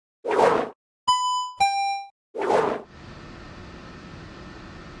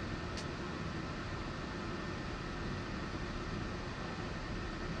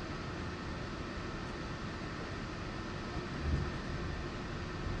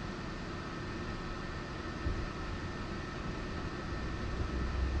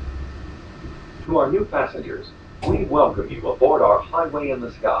To our new passengers, we welcome you aboard our Highway in the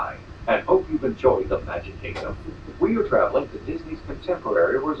Sky and hope you've enjoyed the Magic Kingdom. We are traveling to Disney's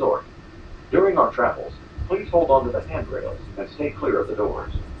Contemporary Resort. During our travels, please hold on to the handrails and stay clear of the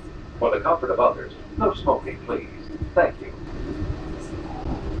doors. For the comfort of others, no smoking, please. Thank you.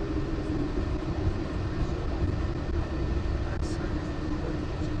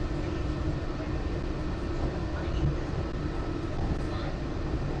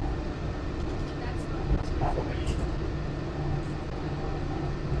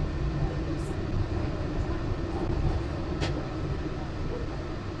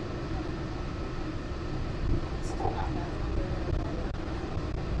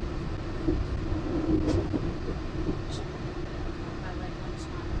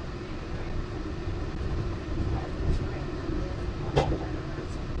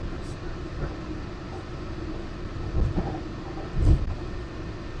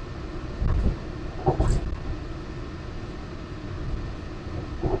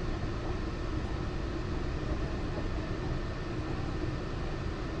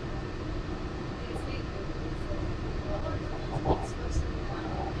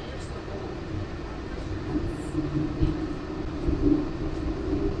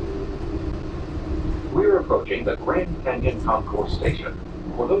 We're approaching the Grand Canyon Concourse Station.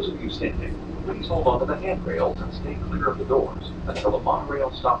 For those of you standing, please hold on to the handrails and stay clear of the doors until the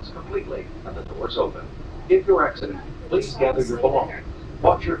monorail stops completely and the doors open. If you're exiting, please gather your belongings,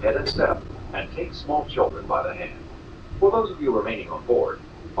 watch your head and step, and take small children by the hand. For those of you remaining on board,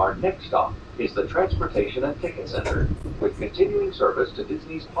 our next stop is the Transportation and Ticket Center, with continuing service to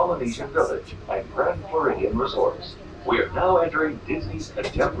Disney's Polynesian Village and Grand Floridian resorts. We are now entering Disney's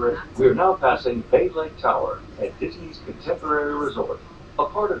Contemporary. We are now passing Bay Lake Tower at Disney's Contemporary Resort, a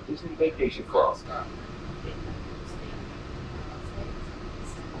part of Disney Vacation Club.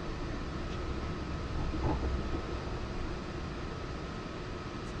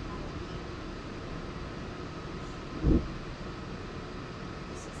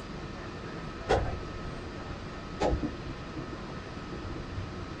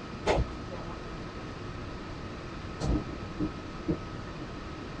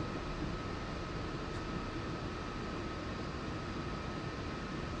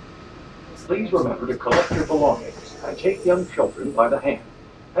 Please remember to collect your belongings and take young children by the hand.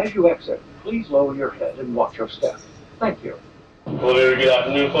 As you exit, please lower your head and watch your step. Thank you. Well, very good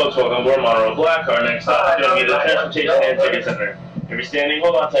afternoon, folks. Welcome aboard Monorails Black. Our next stop is going to be the Transportation and Ticket Center. If you're standing,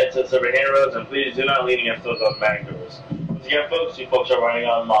 hold on tight to the silver handrails, and please do not lean against those automatic doors. Once again, folks, you folks are riding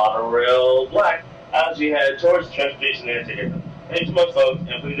on Monorails Black as we head towards the Transportation and Ticket Center. Thanks so much, folks,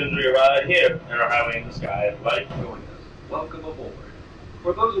 and please enjoy your ride here in our Highway in the Sky. Everybody, join us. Welcome aboard.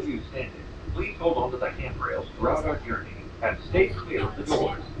 For those of you standing, please hold on to the handrails throughout our journey and stay clear of the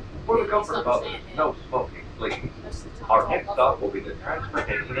doors. For the comfort of others, no smoking, please. Our next stop will be the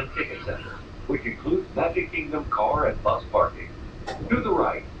Transportation and Ticket Center, which includes Magic Kingdom car and bus parking. To the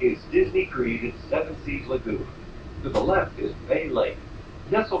right is Disney-created Seven Seas Lagoon. To the left is Bay Lake.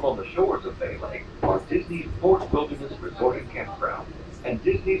 Nestled on the shores of Bay Lake are Disney's Fort Wilderness Resort and Campground and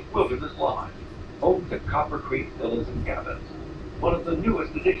Disney's Wilderness Lodge, home to Copper Creek Villas and Cabins. One of the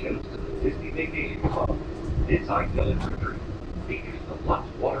newest additions to the Disney Vacation Club, this idyllic retreat features the luxe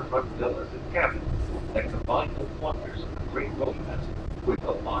waterfront villas and cabins that combine the wonders of the Great Wilderness with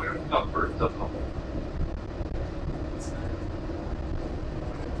the modern comforts of home.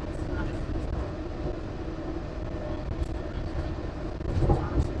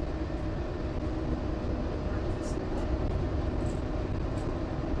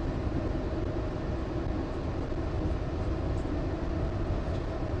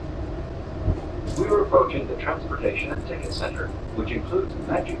 We are approaching the Transportation and Ticket Center, which includes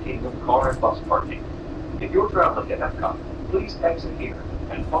Magic Kingdom car and bus parking. If you're traveling to Epcot, please exit here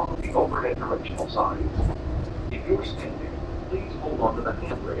and follow the overhead directional signs. If you're standing, please hold on to the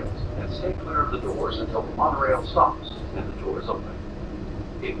handrails and stay clear of the doors until the monorail stops and the doors open.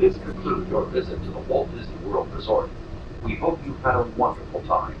 If this concludes your visit to the Walt Disney World Resort, we hope you've had a wonderful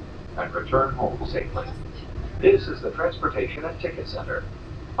time and return home safely. This is the Transportation and Ticket Center.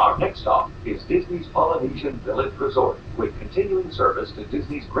 Our next stop is Disney's Polynesian Village Resort, with continuing service to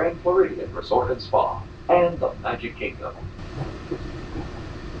Disney's Grand Floridian Resort and Spa and the Magic Kingdom.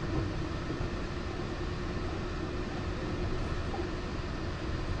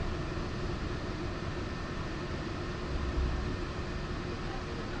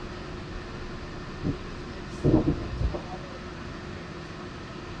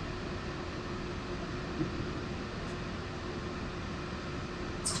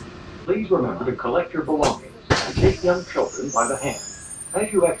 Please remember to collect your belongings and take young children by the hand.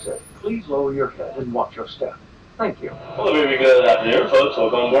 As you exit, please lower your head and watch your step. Thank you. Hello, very good afternoon, folks.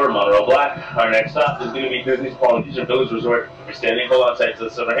 Welcome aboard Monorail Black. Our next stop is going to be Disney's Polynesian Village Resort. If you're standing, hold on tight to the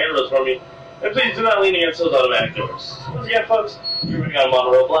silver handrails for me. And please do not lean against those automatic doors. Once again, folks, you're moving on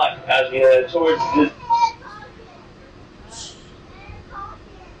Monorail Black as we head towards Disney.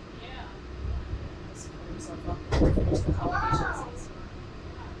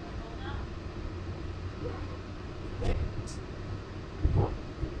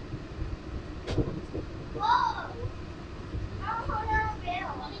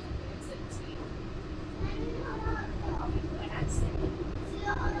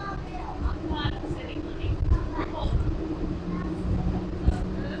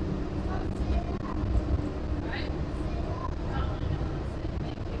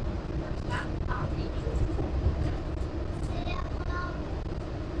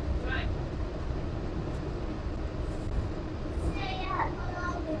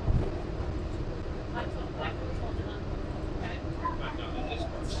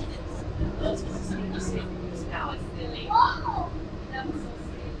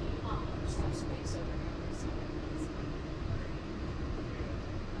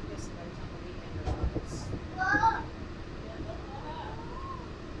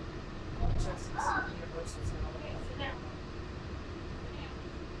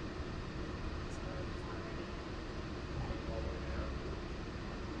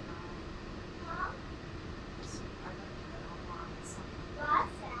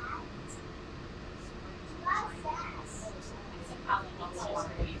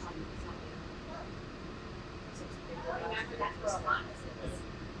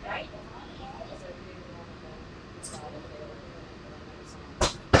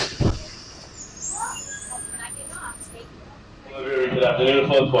 Good afternoon,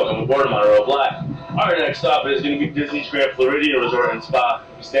 folks. Welcome aboard Monorail Black. Our next stop is going to be Disney's Grand Floridian Resort and Spa.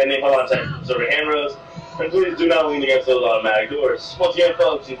 If you're standing, hold on tight to the silver handrails, and please do not lean against those automatic doors. Once again,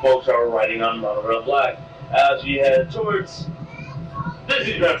 folks, you folks are riding on Monorail Black as we head towards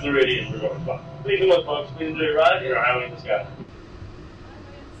Disney's Grand Floridian Resort and Spa. Please come on, folks. Please enjoy your ride in our highway in the sky.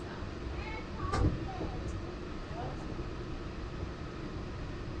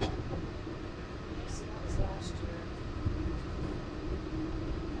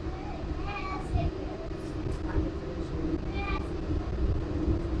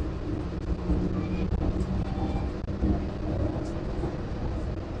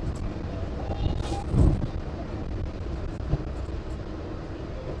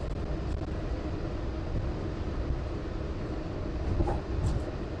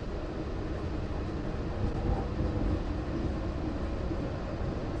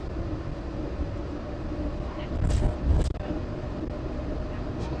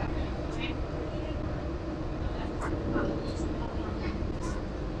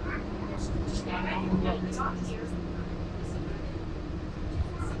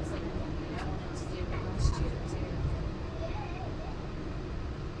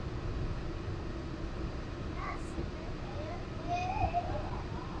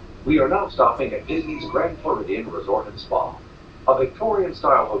 We are now stopping at Disney's Grand Floridian Resort and Spa, a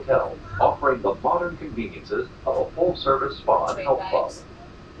Victorian-style hotel offering the modern conveniences of a full-service spa and health club.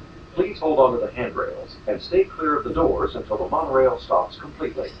 Please hold on to the handrails and stay clear of the doors until the monorail stops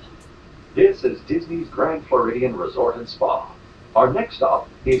completely. This is Disney's Grand Floridian Resort and Spa. Our next stop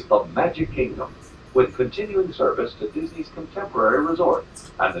is the Magic Kingdom, with continuing service to Disney's Contemporary Resort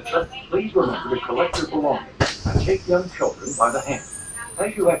and the trip. Please remember to collect your belongings and take young children by the hand.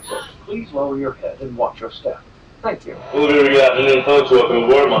 As you exit, please lower your head and watch your step. Thank you. Hello, very good afternoon, folks. Welcome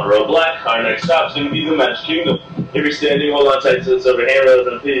aboard Monorail Black. Our next stop is going to be the Magic Kingdom. If you're standing, hold on tight to the silver handrails,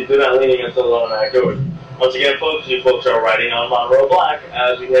 and please do not lean against the automatic doors. Once again, folks, you folks are riding on Monorail Black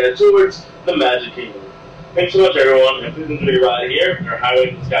as we head towards the Magic Kingdom. Thanks so much, everyone, and please enjoy your ride here in our highway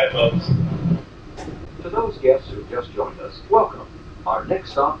in the sky, folks. To those guests who just joined us, welcome. Our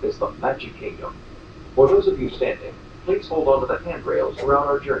next stop is the Magic Kingdom. For those of you standing, please hold on to the handrails throughout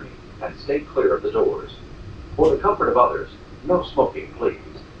our journey and stay clear of the doors. For the comfort of others, no smoking, please.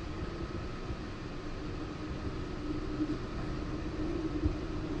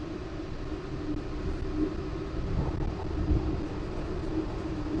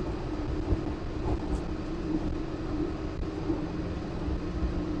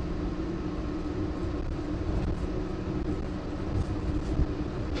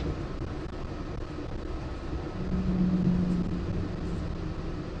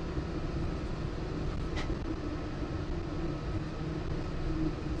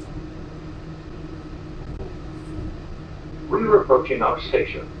 We are approaching our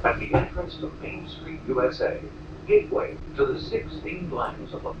station at the entrance to Main Street, USA. gateway to the 6 themed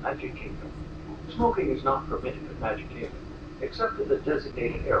lands of the Magic Kingdom. Smoking is not permitted at Magic Kingdom, except in the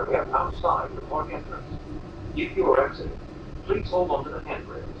designated area outside the park entrance. If you are exiting, please hold onto the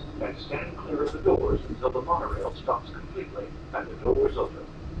handrails and stand clear of the doors until the monorail stops completely and the doors open.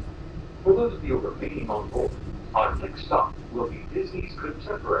 For those of you remaining on board, our next stop will be Disney's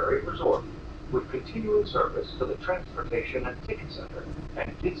Contemporary Resort, with continuing service to the Transportation and Ticket Center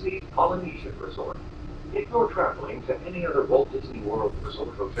and Disney's Polynesian Resort. If you're traveling to any other Walt Disney World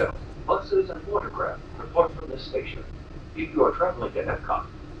Resort hotel, buses and watercraft depart from this station. If you are traveling to Epcot,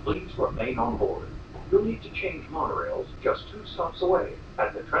 please remain on board. You'll need to change monorails just 2 stops away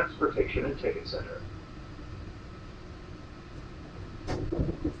at the Transportation and Ticket Center.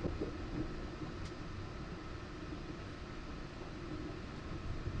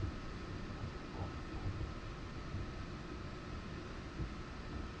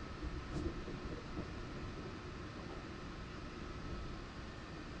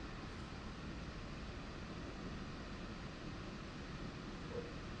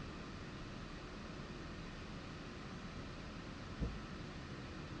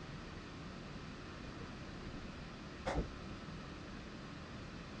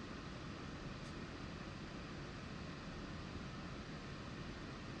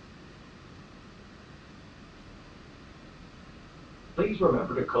 Please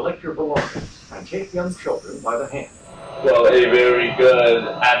remember to collect your belongings and take young children by the hand. Well, a very good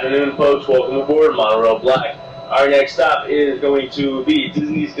afternoon, folks. Welcome aboard Monorail Black. Our next stop is going to be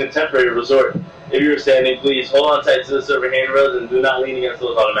Disney's Contemporary Resort. If you're standing, please hold on tight to the server handrails and do not lean against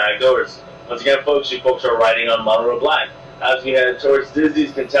those automatic doors. Once again, folks, you folks are riding on Monorail Black as we head towards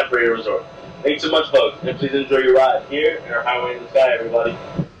Disney's Contemporary Resort. Thanks so much, folks, and please enjoy your ride here in our Highway in the Sky, everybody.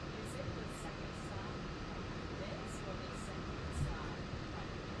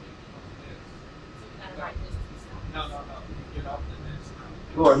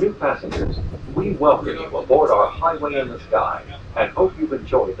 To our new passengers, we welcome you aboard our Highway in the Sky and hope you've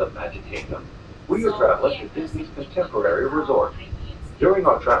enjoyed the Magic Kingdom. We are traveling to Disney's Contemporary Resort. During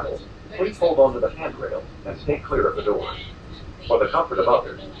our travels, please hold on to the handrails and stay clear of the doors. For the comfort of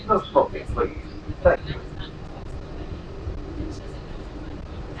others, no smoking, please. Thank you.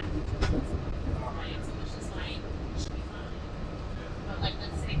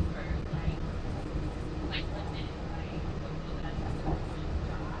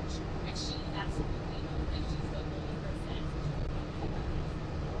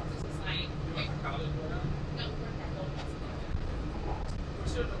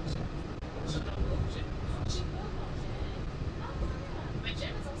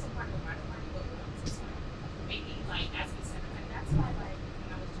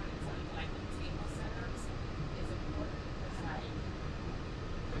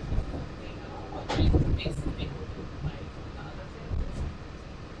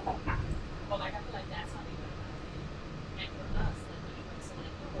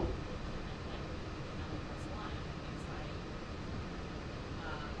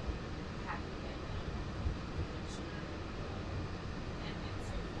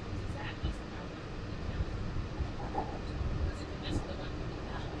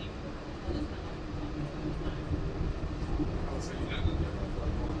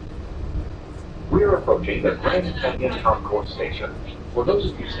 We are approaching the Grand Canyon Concourse Station. For those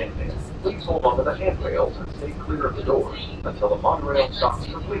of you standing, please hold onto the handrails and stay clear of the doors until the monorail stops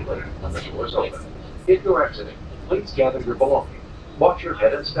completely and the doors open. If you're exiting, please gather your belongings, watch your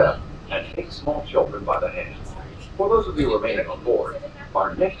head and step, and take small children by the hand. For those of you remaining on board,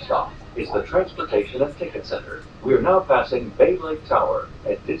 our next stop is the Transportation and Ticket Center. We are now passing Bay Lake Tower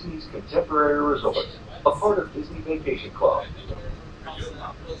at Disney's Contemporary Resort, a part of Disney Vacation Club.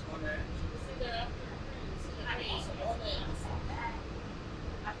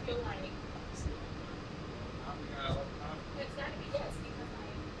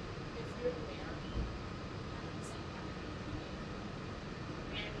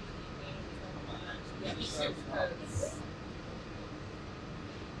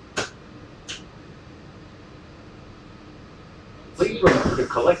 Please remember to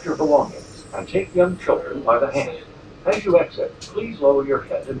collect your belongings and take young children by the hand. As you exit, please lower your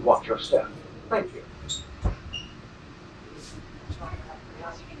head and watch your step. Thank you.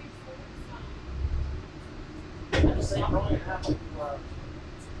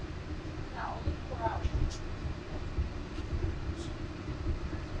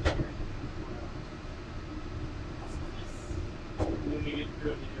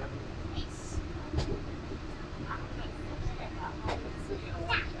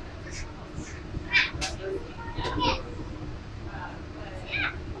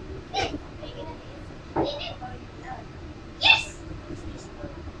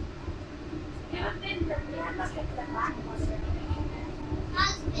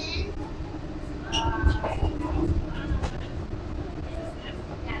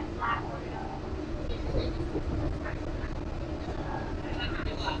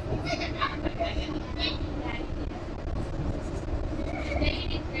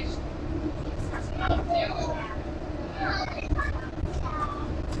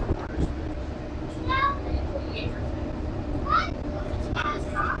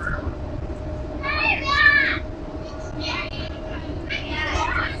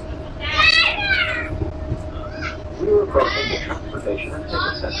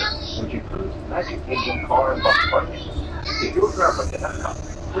 which includes Magic Kingdom car and bus parking. If you're traveling to Epcot,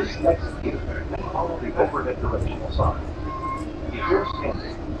 please exit here and follow the overhead directional sign. If you're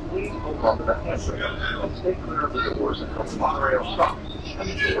standing, please hold onto the handrail and stay clear of the doors until the monorail stops and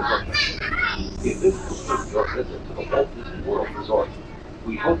the doors open. If this concludes your visit to the Walt Disney World Resort,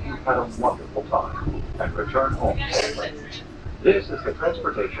 we hope you've had a wonderful time and return home safely. This is the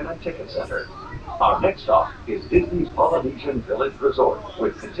Transportation and Ticket Center. Our next stop is Disney's Polynesian Village Resort,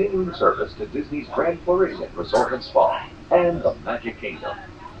 with continuing service to Disney's Grand Floridian Resort and Spa and the Magic Kingdom.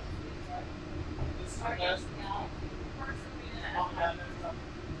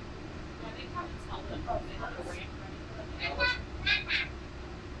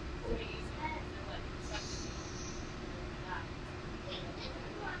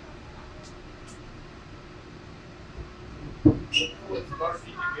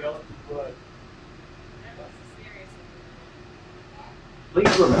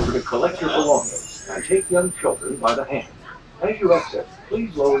 Please remember to collect your belongings and take young children by the hand. As you exit,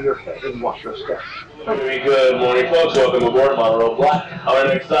 please lower your head and watch your step. Very good morning, folks. Welcome aboard Monorails Black. Our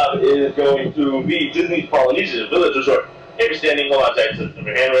next stop is going to be Disney's Polynesian Village Resort. If you're standing, hold on tight to the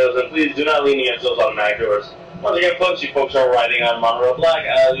handrails, and please do not lean against those automatic doors. Once again, folks, you folks are riding on Monorail Black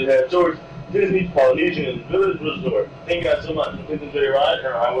as you head towards Disney's Polynesian Village Resort. Thank you guys so much. Please enjoy your ride, and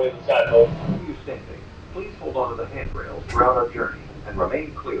our highway in the sky, folks. If you're standing, please hold onto the handrails throughout our journey and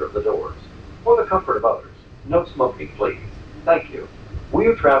remain clear of the doors. For the comfort of others, no smoking, please. Thank you. We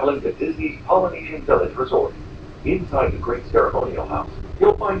are traveling to Disney's Polynesian Village Resort. Inside the great ceremonial house,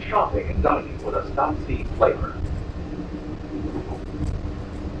 you'll find shopping and dining with a South-Sea flavor.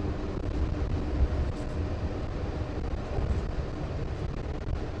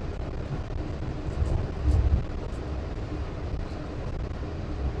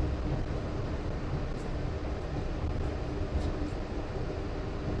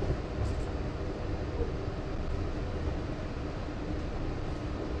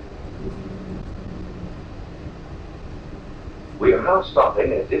 We are now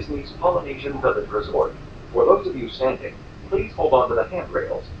stopping at Disney's Polynesian Village Resort. For those of you standing, please hold onto the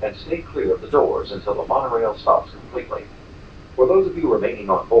handrails and stay clear of the doors until the monorail stops completely. For those of you remaining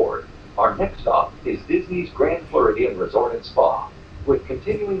on board, our next stop is Disney's Grand Floridian Resort and Spa, with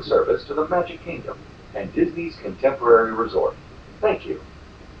continuing service to the Magic Kingdom and Disney's Contemporary Resort. Thank you.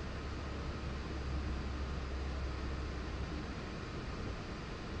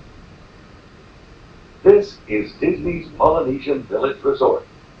 This is Disney's Polynesian Village Resort.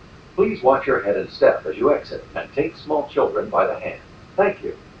 Please watch your head and step as you exit and take small children by the hand. Thank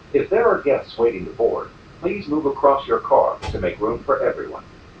you. If there are guests waiting to board, please move across your car to make room for everyone,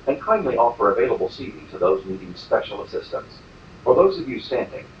 and kindly offer available seating to those needing special assistance. For those of you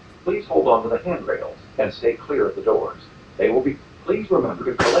standing, please hold on to the handrails and stay clear of the doors. Please remember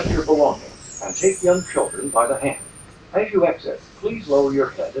to collect your belongings and take young children by the hand. As you exit, please lower your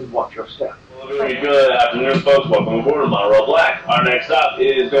head and watch your step. Very good afternoon, folks. Welcome aboard Monorail Black. Our next stop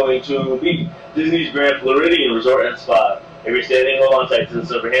is going to be Disney's Grand Floridian Resort and Spa. If you're standing, hold on tight to the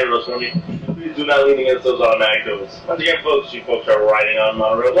silver handrails for me. Please do not lean against those automatic doors. Once again, folks, you folks are riding on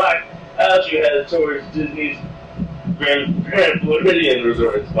Monorail Black as you head towards Disney's Grand Floridian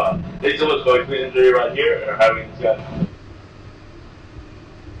Resort and Spa. Thanks so much, folks. Please enjoy your ride here and our highway in the sky.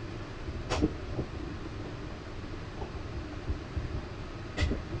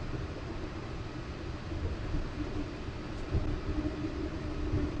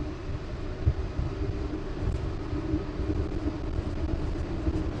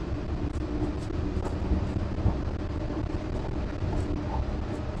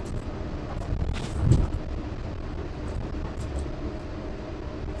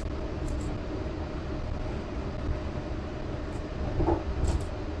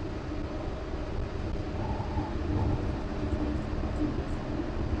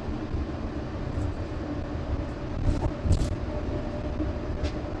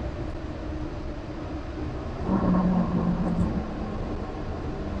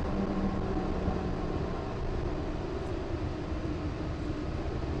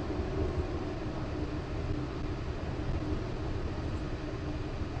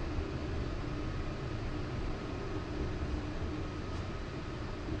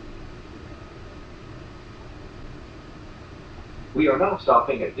 We are now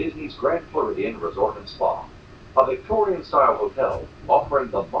stopping at Disney's Grand Floridian Resort and Spa, a Victorian-style hotel offering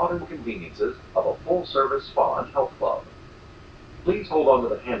the modern conveniences of a full-service spa and health club. Please hold on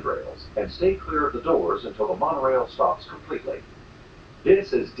to the handrails and stay clear of the doors until the monorail stops completely.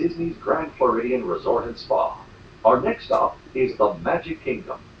 This is Disney's Grand Floridian Resort and Spa. Our next stop is the Magic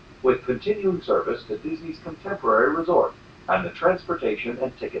Kingdom, with continuing service to Disney's Contemporary Resort and the Transportation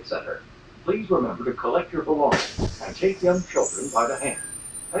and Ticket Center. Please remember to collect your belongings and take young children by the hand.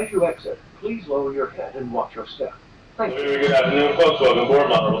 As you exit, please lower your head and watch your step. Thank you. Good afternoon, folks. Welcome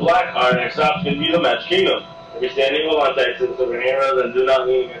aboard Monorails Black. Our next stop is going to be the Magic Kingdom. If you're standing, hold on tight to the silver handrails and do not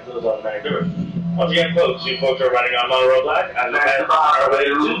lean against those automatic doors. Once again, folks, you folks are riding on Monorail Black as we head on our way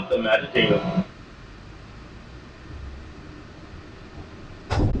to the Magic Kingdom.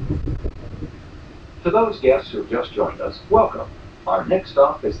 To those guests who just joined us, welcome. Our next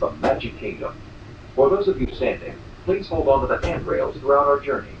stop is the Magic Kingdom. For those of you standing, please hold on to the handrails throughout our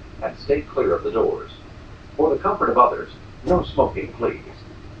journey and stay clear of the doors. For the comfort of others, no smoking, please.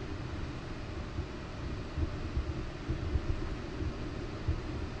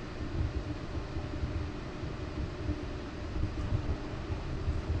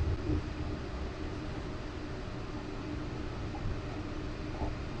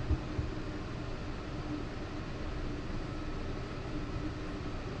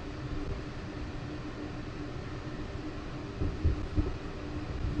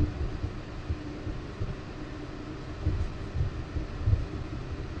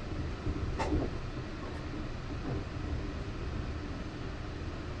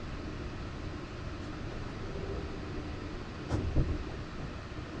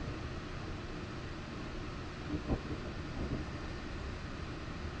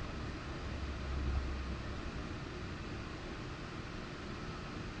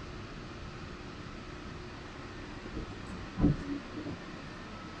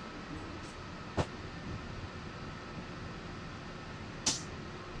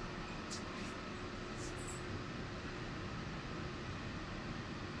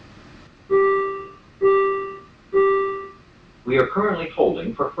 We are currently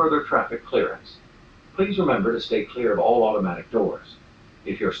holding for further traffic clearance. Please remember to stay clear of all automatic doors.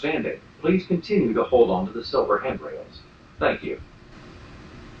 If you're standing, please continue to hold on to the silver handrails. Thank you.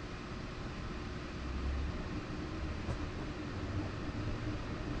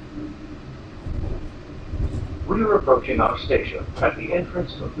 We are approaching our station at the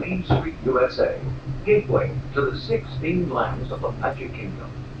entrance to Main Street, USA, gateway to the 6 themed lands of the Magic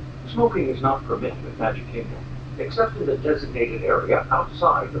Kingdom. Smoking is not permitted at Magic Kingdom, except in the designated area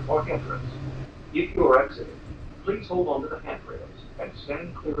outside the park entrance. If you are exiting, please hold on to the handrails and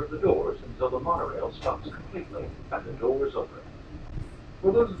stand clear of the doors until the monorail stops completely and the doors open.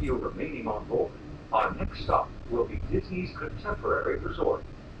 For those of you remaining on board, our next stop will be Disney's Contemporary Resort,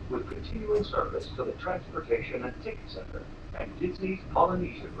 with continuing service to the Transportation and Ticket Center and Disney's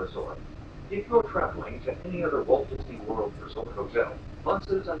Polynesian Resort. If you're traveling to any other Walt Disney World Resort hotel,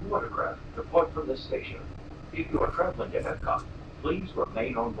 buses and watercraft depart from this station. If you are traveling to Epcot, please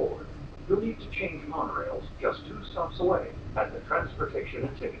remain on board. You'll need to change monorails just 2 stops away at the Transportation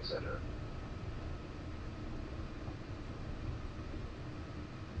and Ticket Center.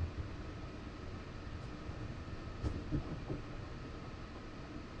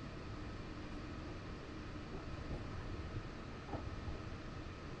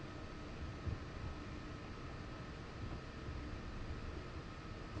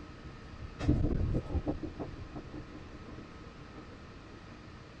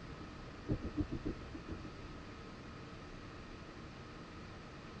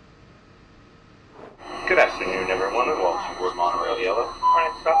 Good afternoon, everyone, and welcome aboard Monorail Yellow. Our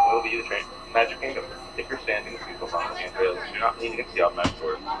next stop will be the Trainz Magic Kingdom. If you're standing, please hold on to the handrails and do not lean against the automatic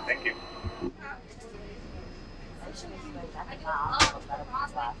doors. Thank you.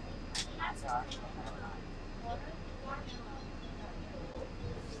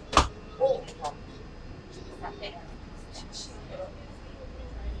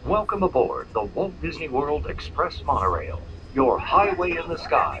 Welcome aboard the Walt Disney World Express Monorail, your highway in the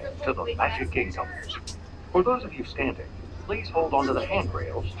sky to the Magic Kingdom. For those of you standing, please hold on to the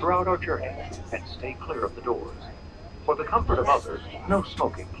handrails throughout our journey and stay clear of the doors. For the comfort of others, no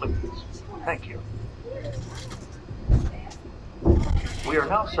smoking, please. Thank you. We are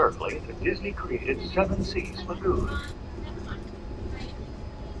now circling the Disney-created 7 Seas Lagoon.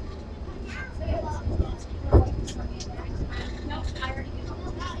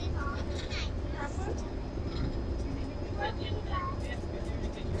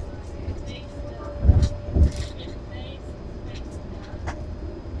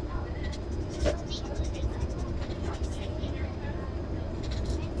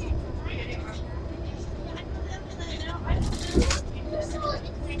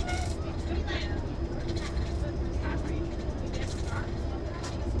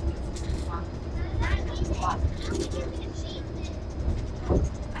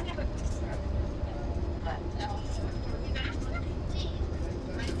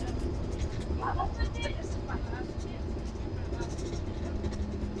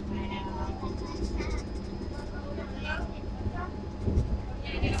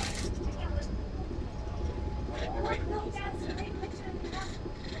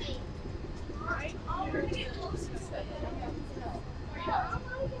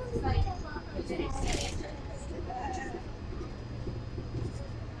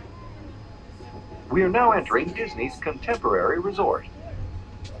 We are now entering Disney's Contemporary Resort.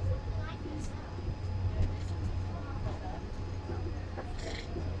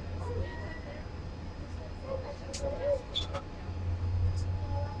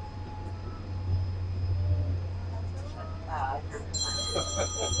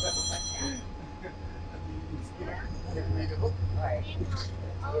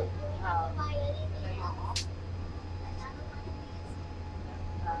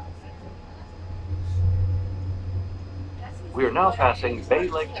 We are now passing Bay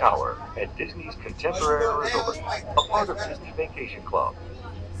Lake Tower at Disney's Contemporary Resort, a part of Disney Vacation Club.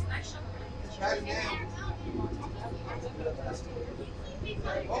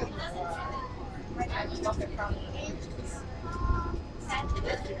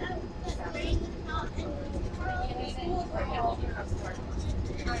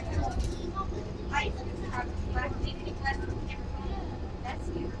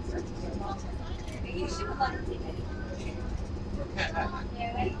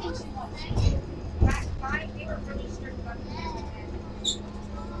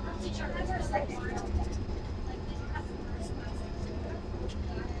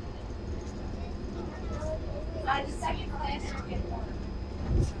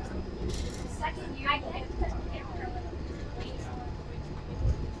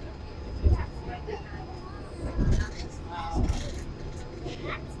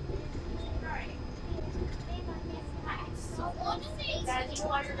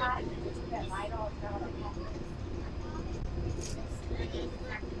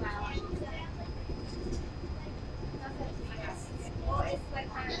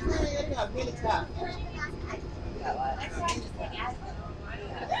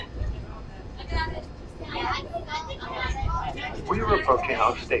 We are approaching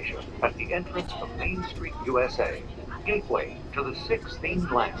our station at the entrance of Main Street, USA, gateway to the 6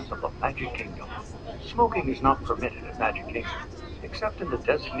 themed lands of the Magic Kingdom. Smoking is not permitted at Magic Kingdom, except in the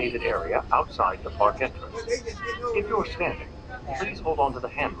designated area outside the park entrance. If you're standing, please hold on to the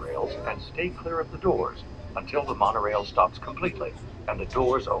handrails and stay clear of the doors until the monorail stops completely and the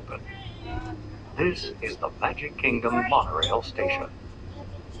doors open. This is the Magic Kingdom Monorail Station.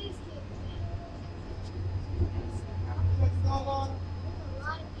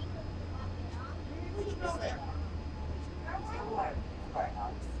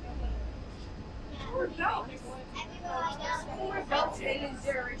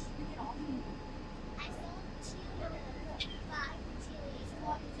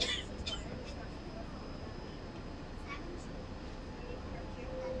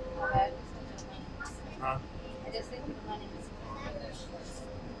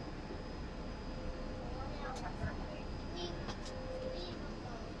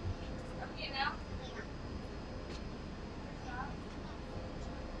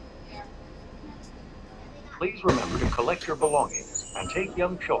 Please remember to collect your belongings and take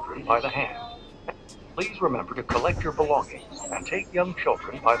young children by the hand. Please remember to collect your belongings and take young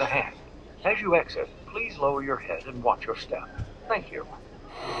children by the hand. As you exit, please lower your head and watch your step. Thank you.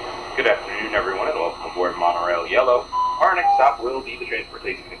 Good afternoon, everyone, and welcome aboard Monorail Yellow. Our next stop will be the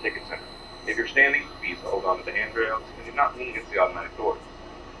Transportation and Ticket Center. If you're standing, please hold on to the handrails and do not lean against the automatic doors.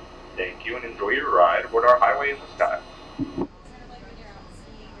 Thank you and enjoy your ride aboard our highway in the sky.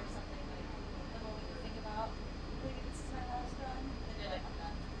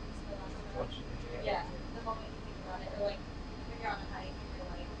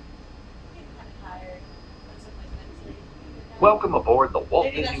 Welcome aboard the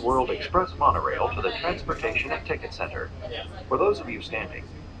Walt Disney World Express Monorail to the Transportation and Ticket Center. For those of you standing,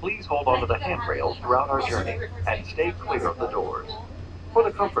 please hold on to the handrails throughout our journey and stay clear of the doors. For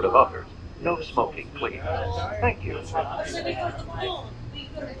the comfort of others, no smoking, please. Thank you.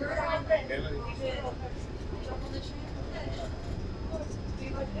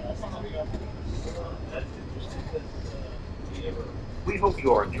 We hope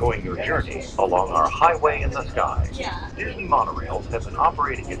you are enjoying your journey along our highway in the sky. Disney monorails have been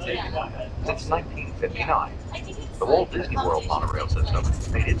operating at Disneyland since 1959. The Walt Disney World monorail system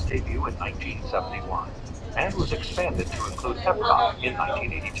made its debut in 1971 and was expanded to include Epcot in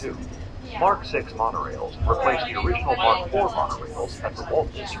 1982. Mark 6 monorails replaced the original Mark 4 monorails at the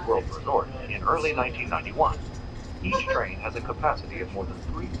Walt Disney World Resort in early 1991. Each train has a capacity of more than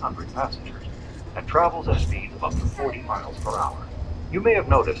 300 passengers and travels at speeds of up to 40 miles per hour. You may have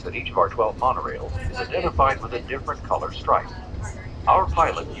noticed that each of our 12 monorails is identified with a different color stripe. Our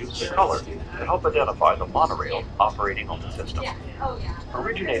pilot used the color to help identify the monorail operating on the system.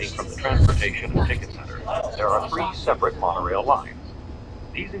 Originating from the Transportation and Ticket Center, there are 3 separate monorail lines.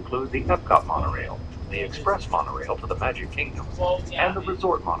 These include the Epcot monorail, the express monorail to the Magic Kingdom, and the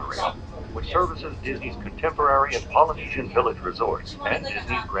resort monorail, which services Disney's Contemporary and Polynesian Village Resorts and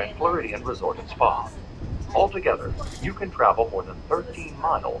Disney's Grand Floridian Resort and Spa. Altogether, you can travel more than 13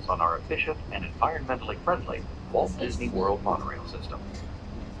 miles on our efficient and environmentally friendly Walt Disney World monorail system.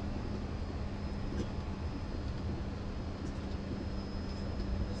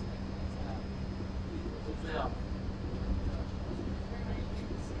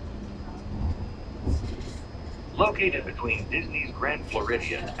 Located between Disney's Grand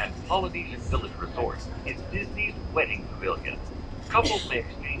Floridian and Polynesian Village Resort is Disney's Wedding Pavilion. Couples may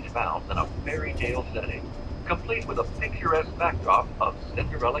exchange vows in a fairy tale setting, complete with a picturesque backdrop of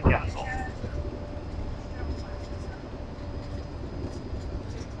Cinderella Castle.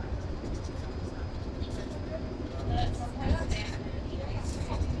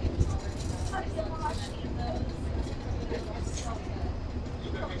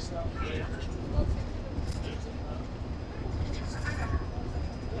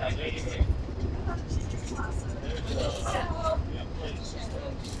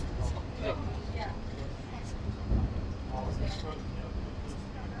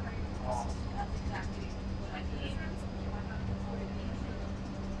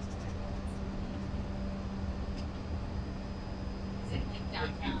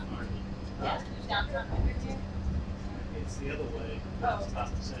 It's the other way, but it's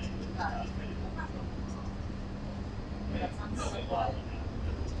not the same. It's not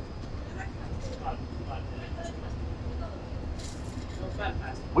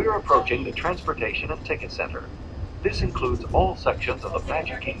We're approaching the Transportation and Ticket Center. This includes all sections of the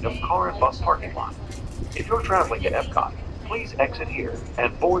Magic Kingdom car and bus parking lot. If you're traveling to Epcot, please exit here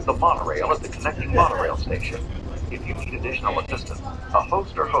and board the monorail at the connecting monorail station. If you need additional assistance, a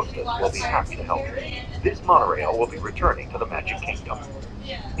host or hostess will be happy to help you. This monorail will be returning to the Magic Kingdom.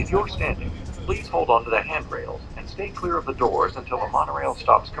 If you're standing, please hold on to the handrails and stay clear of the doors until the monorail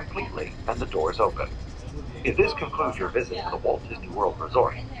stops completely and the doors open. If this concludes your visit to the Walt Disney World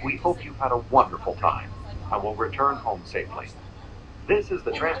Resort, we hope you've had a wonderful time and will return home safely. This is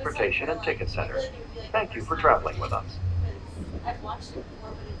the Transportation and Ticket Center. Thank you for traveling with us. I've watched it before,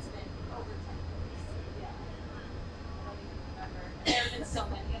 but it's been over 10 years. Yeah. I don't even remember. There have been so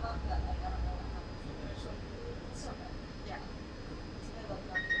many of them that like, I don't know what happened. So good. Yeah. I love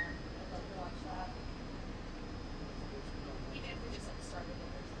going there. I'd love to watch that. Even if we just like started it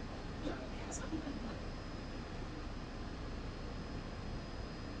or something.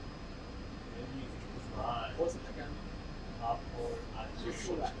 Maybe you can fly. What's it again? Popcorn, ice.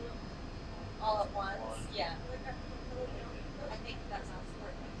 All at once? Yeah. I think that sounds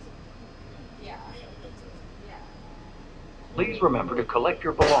perfect. Yeah. Yeah. Please remember to collect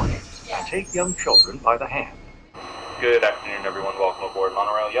your belongings and take young children by the hand. Good afternoon, everyone. Welcome aboard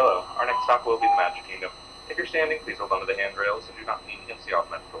Monorail Yellow. Our next stop will be the Magic Kingdom. If you're standing, please hold onto the handrails and do not lean against the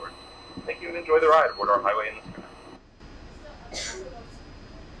off-net doors. Thank you and enjoy the ride aboard our highway in the sky.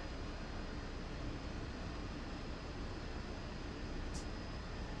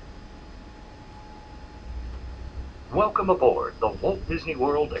 Welcome aboard the Walt Disney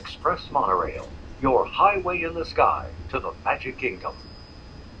World Express Monorail, your highway in the sky to the Magic Kingdom.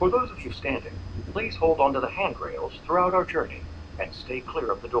 For those of you standing, please hold onto the handrails throughout our journey and stay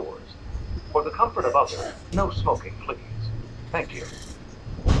clear of the doors. For the comfort of others, no smoking, please. Thank you.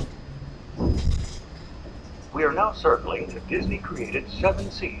 We are now circling the Disney-created Seven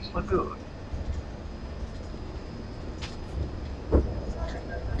Seas Lagoon.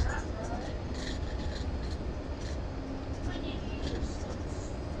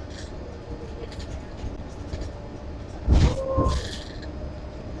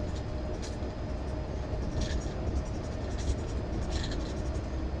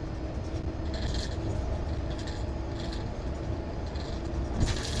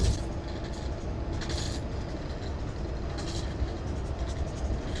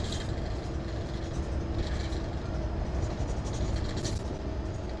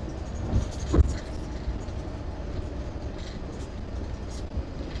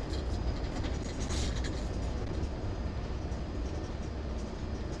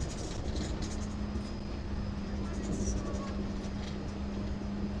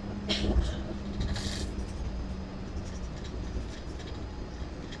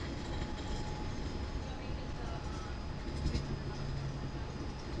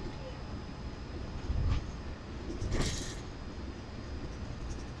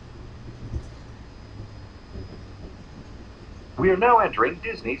 We are now entering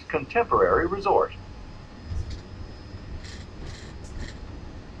Disney's Contemporary Resort.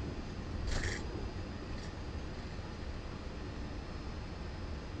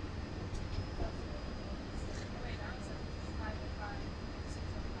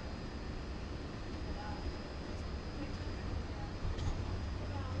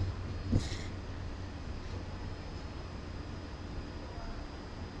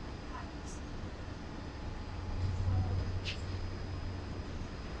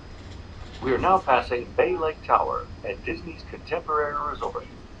 We are now passing Bay Lake Tower at Disney's Contemporary Resort,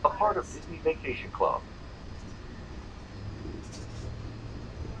 a part of Disney Vacation Club.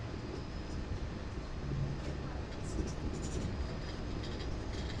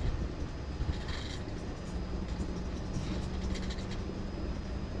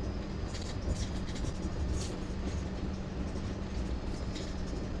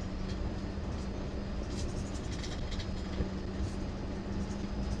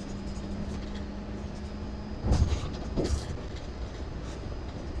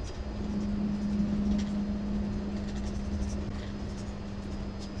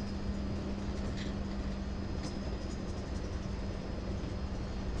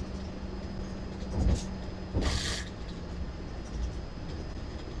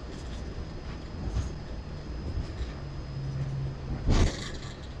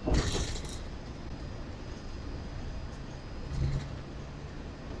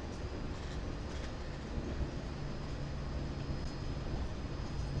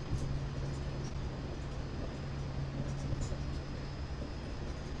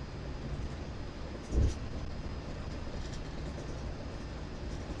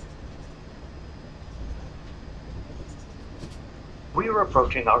 We are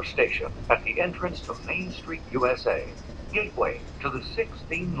approaching our station at the entrance to Main Street, USA, gateway to the 6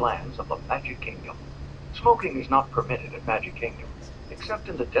 themed lands of the Magic Kingdom. Smoking is not permitted at Magic Kingdom, except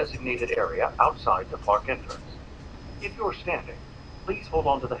in the designated area outside the park entrance. If you're standing, please hold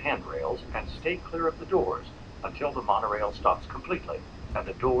on to the handrails and stay clear of the doors until the monorail stops completely and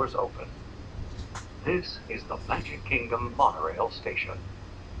the doors open. This is the Magic Kingdom Monorail Station.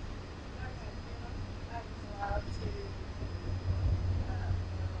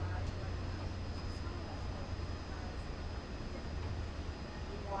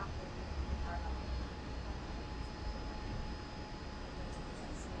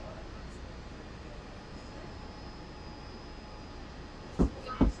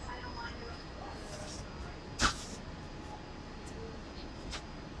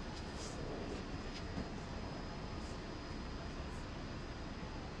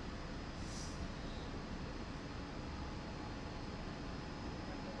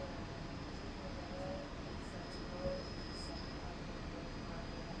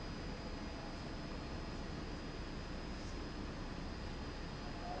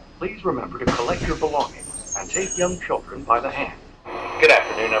 Please remember to collect your belongings and take young children by the hand. Good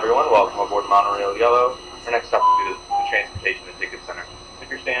afternoon, everyone. Welcome aboard Monorail Yellow. Our next stop will be the Transportation and Ticket Center. If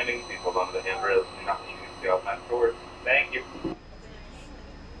you're standing, please hold on to the handrails and not leaning into the automatic doors. Thank you.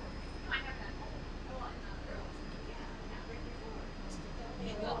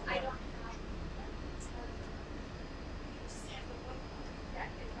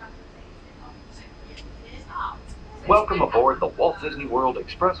 Welcome aboard the Walt Disney World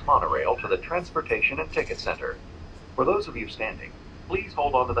Express Monorail to the Transportation and Ticket Center. For those of you standing, please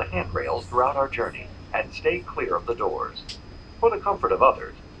hold on to the handrails throughout our journey and stay clear of the doors. For the comfort of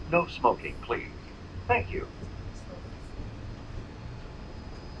others, no smoking, please. Thank you.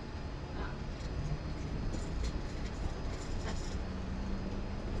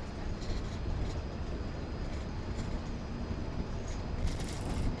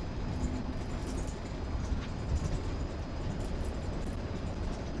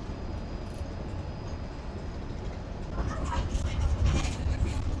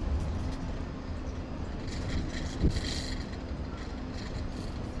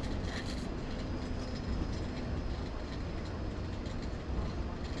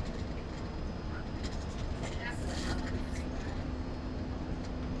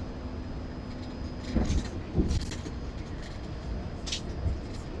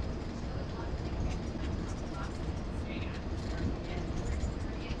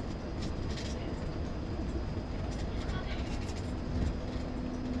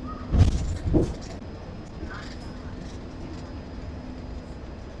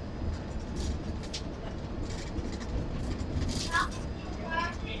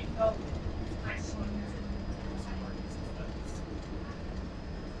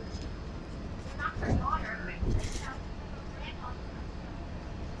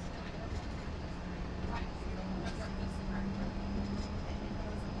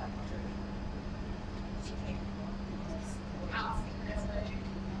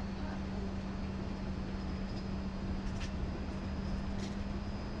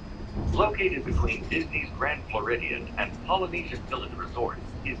 Located between Disney's Grand Floridian and Polynesian Village Resort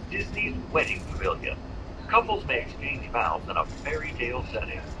is Disney's Wedding Pavilion. Couples may exchange vows in a fairy tale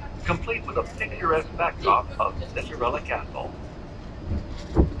setting, complete with a picturesque backdrop of Cinderella Castle.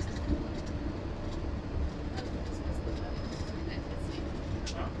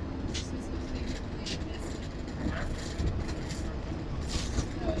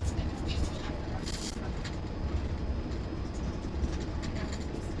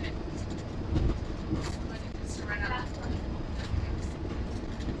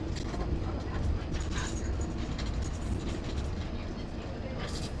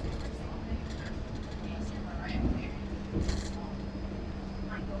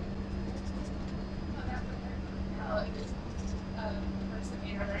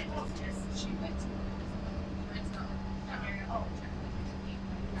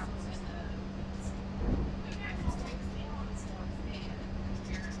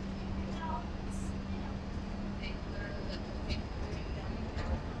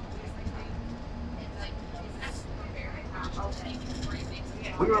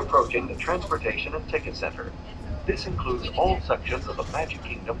 We're approaching the Transportation and Ticket Center. This includes all sections of the Magic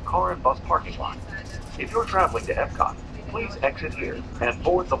Kingdom car and bus parking lot. If you're traveling to Epcot, please exit here and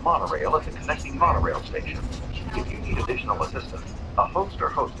board the monorail at the connecting monorail station. If you need additional assistance, a host or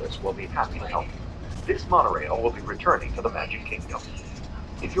hostess will be happy to help you. This monorail will be returning to the Magic Kingdom.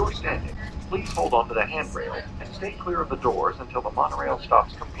 If you're standing, please hold on to the handrail and stay clear of the doors until the monorail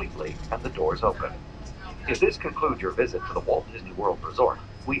stops completely and the doors open. If this concludes your visit to the Walt Disney World Resort,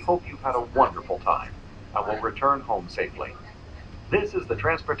 we hope you've had a wonderful time and will return home safely. This is the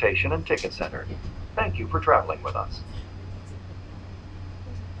Transportation and Ticket Center. Thank you for traveling with us.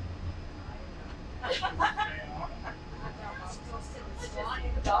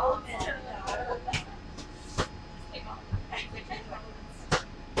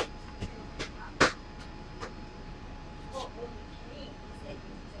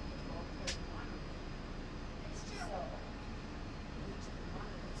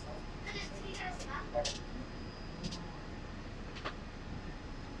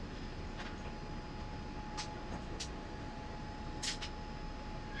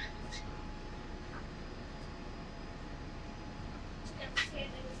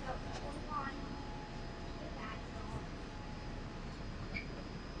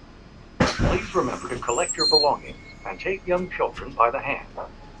 Please remember to collect your belongings and take young children by the hand.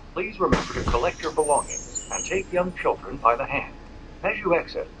 Please remember to collect your belongings and take young children by the hand. As you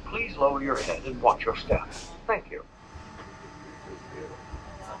exit, please lower your head and watch your step. Thank you.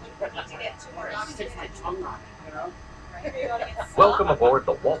 Welcome aboard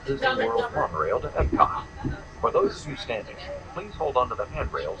the Walt Disney World Monorail to Epcot. For those of you standing, please hold onto the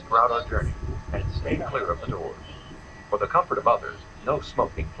handrails throughout our journey and stay clear of the doors. For the comfort of others, no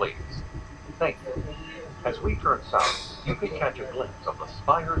smoking, please. Thank you. As we turn south, you can catch a glimpse of the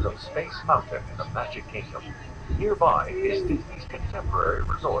spires of Space Mountain in the Magic Kingdom. Nearby is Disney's contemporary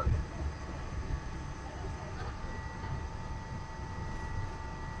resort.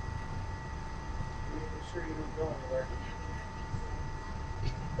 Sure you don't go anywhere.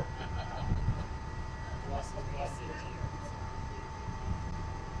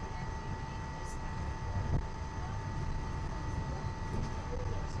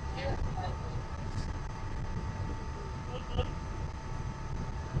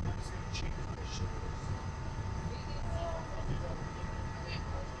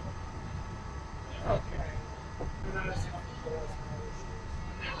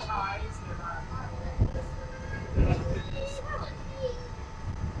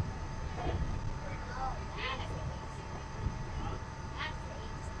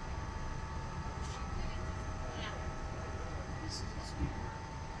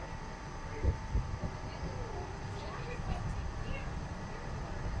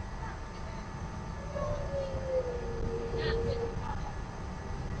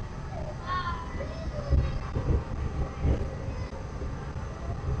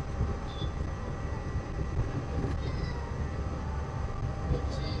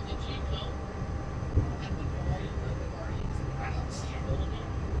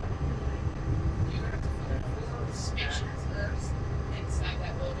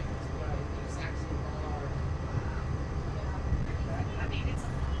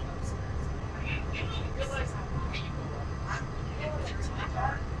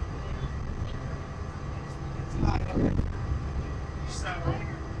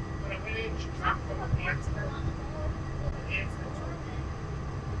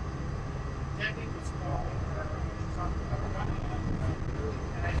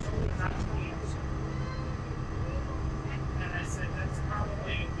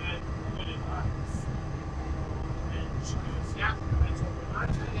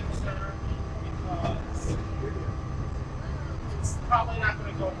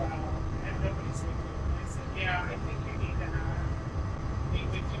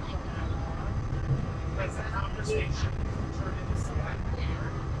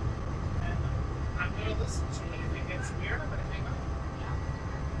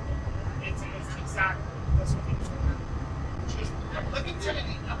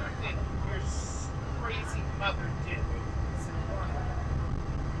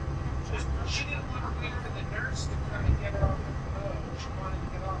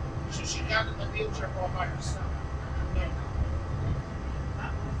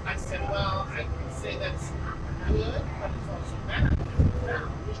 I said, well, I can say that's good, but it's also bad. No.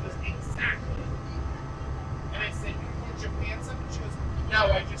 She goes, exactly. And I said, you put your pants up? And she goes, no,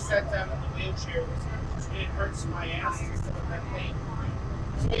 I just sat down in the wheelchair. It hurts my ass and stuff like that thing.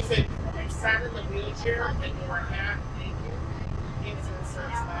 So I said, you sat in the wheelchair and you were half naked? He says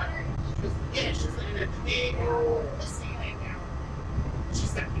that. She goes, yeah, she's looking at the big pussy right now. She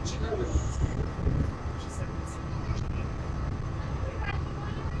said, but you know what? She said, this is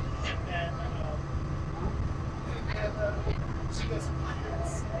and then, she goes,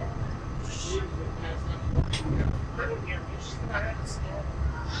 I don't hear me. She's not at the store.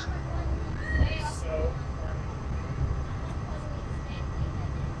 So,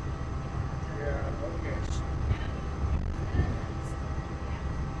 yeah, okay.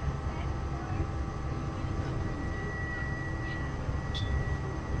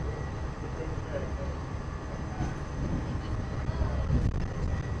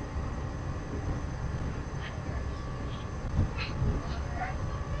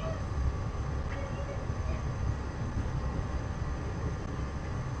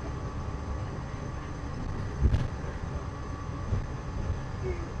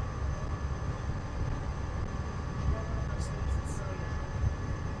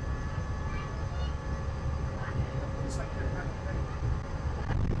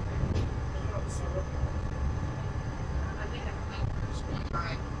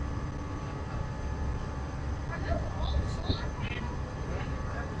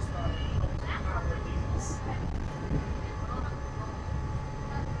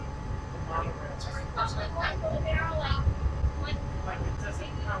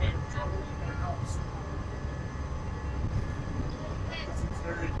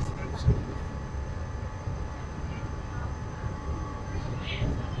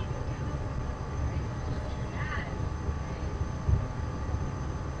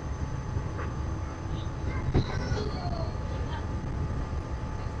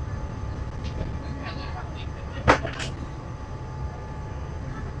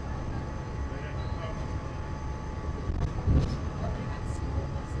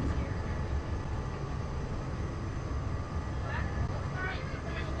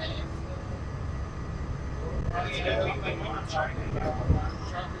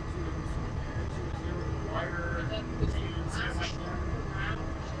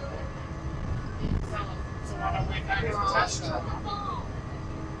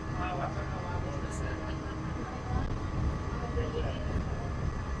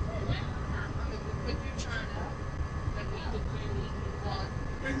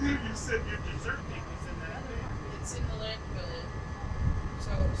 You said your dessert thing was in that thing. It's in the landfill.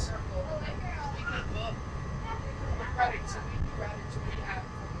 So circle. We can book. Ratatouille have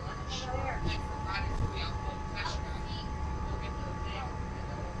for lunch. Like for ratatouille, I'll book restaurant. We'll get the thing.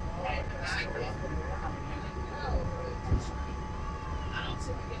 And then I don't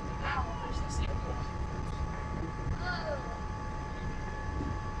think we get the now. There's the same one.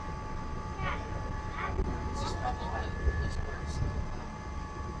 This is probably one of the coolest parts.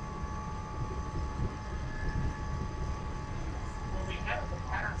 Well, we have the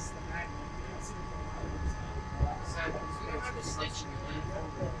past, the magnet. We don't see the flowers. So, we have a Stitch in the landfill.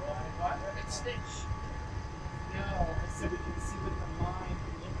 What? It's Stitch. No, I said we can see what the line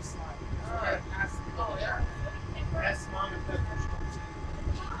looks like. We're going to pass the best line of the control team.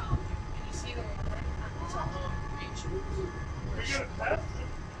 Can you see the line? It's a long reach. We're going to pass it.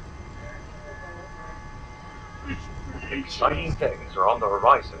 Exciting things are on the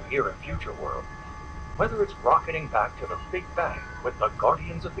horizon here in Future World. Whether it's rocketing back to the Big Bang with the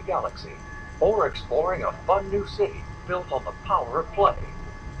Guardians of the Galaxy, or exploring a fun new city built on the power of play,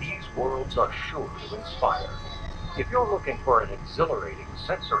 these worlds are sure to inspire. If you're looking for an exhilarating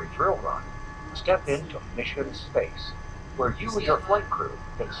sensory thrill ride, step into Mission Space, where you and your flight crew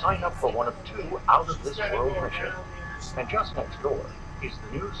can sign up for one of 2 out-of-this-world missions. And just next door is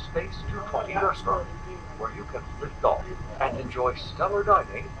the new Space 220 restaurant, where you can lift off and enjoy stellar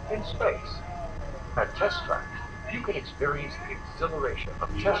dining in space. At Test Track, you can experience the exhilaration of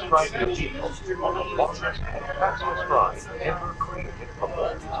test driving a vehicle on the longest and fastest ride ever created from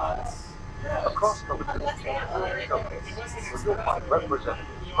Walt. Across the lagoon is showcase, where you'll find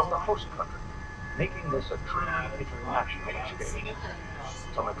representatives from the host country, making this a truly international experience.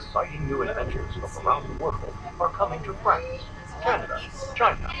 Some exciting new adventures from around the world are coming to France, Canada,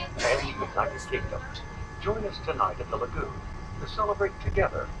 China, and the United Kingdom. Join us tonight at the lagoon to celebrate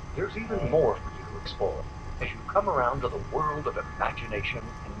together. There's even more for you to explore as you come around to the world of imagination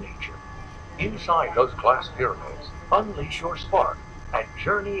and nature. Inside those glass pyramids, unleash your spark and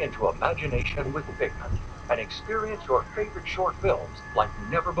journey into imagination with Figment, and experience your favorite short films like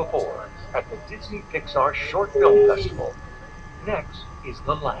never before at the Disney Pixar Short Film Festival. Next is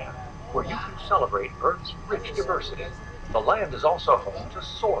the land, where you can celebrate Earth's rich diversity. The land is also home to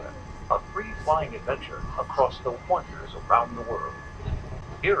Soarin', a free-flying adventure across the wonders around the world.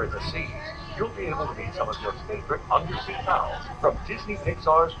 Here in the seas, you'll be able to meet some of your favorite undersea pals from Disney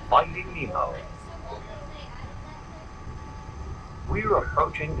Pixar's Finding Nemo. We're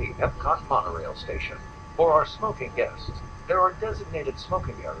approaching the Epcot Monorail station. For our smoking guests, there are designated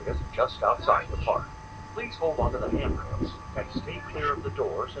smoking areas just outside the park. Please hold onto the handrails and stay clear of the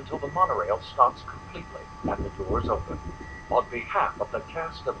doors until the monorail stops completely and the doors open. On behalf of the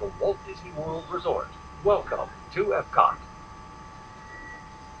cast of the Walt Disney World Resort, welcome to Epcot.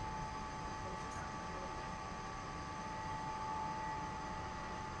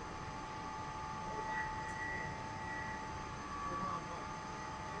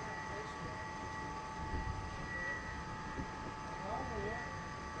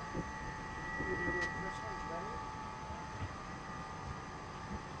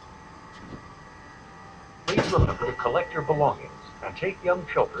 Please remember to collect your belongings and take young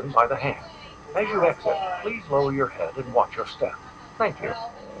children by the hand. As you exit, please lower your head and watch your step. Thank you.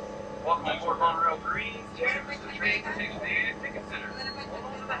 Welcome aboard Monorail Green. This is the Trainz and Ticket Center. Hold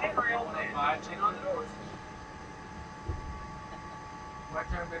on to the handrail and chain on the doors.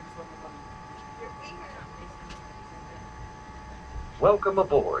 Welcome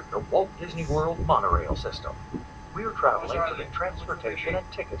aboard the Walt Disney World Monorail system. We're traveling to the Transportation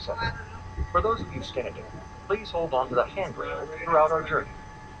and Ticket Center. For those of you standing, please hold on to the handrail throughout our journey.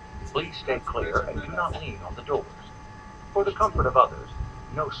 Please stay clear and do not lean on the doors. For the comfort of others,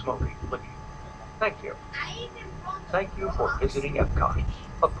 no smoking, please. Thank you. Thank you for visiting Epcot,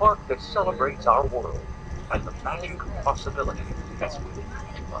 a park that celebrates our world and the magic of possibility that's within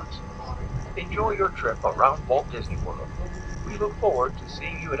each of us. Enjoy your trip around Walt Disney World. We look forward to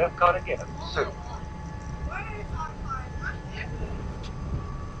seeing you at Epcot again soon.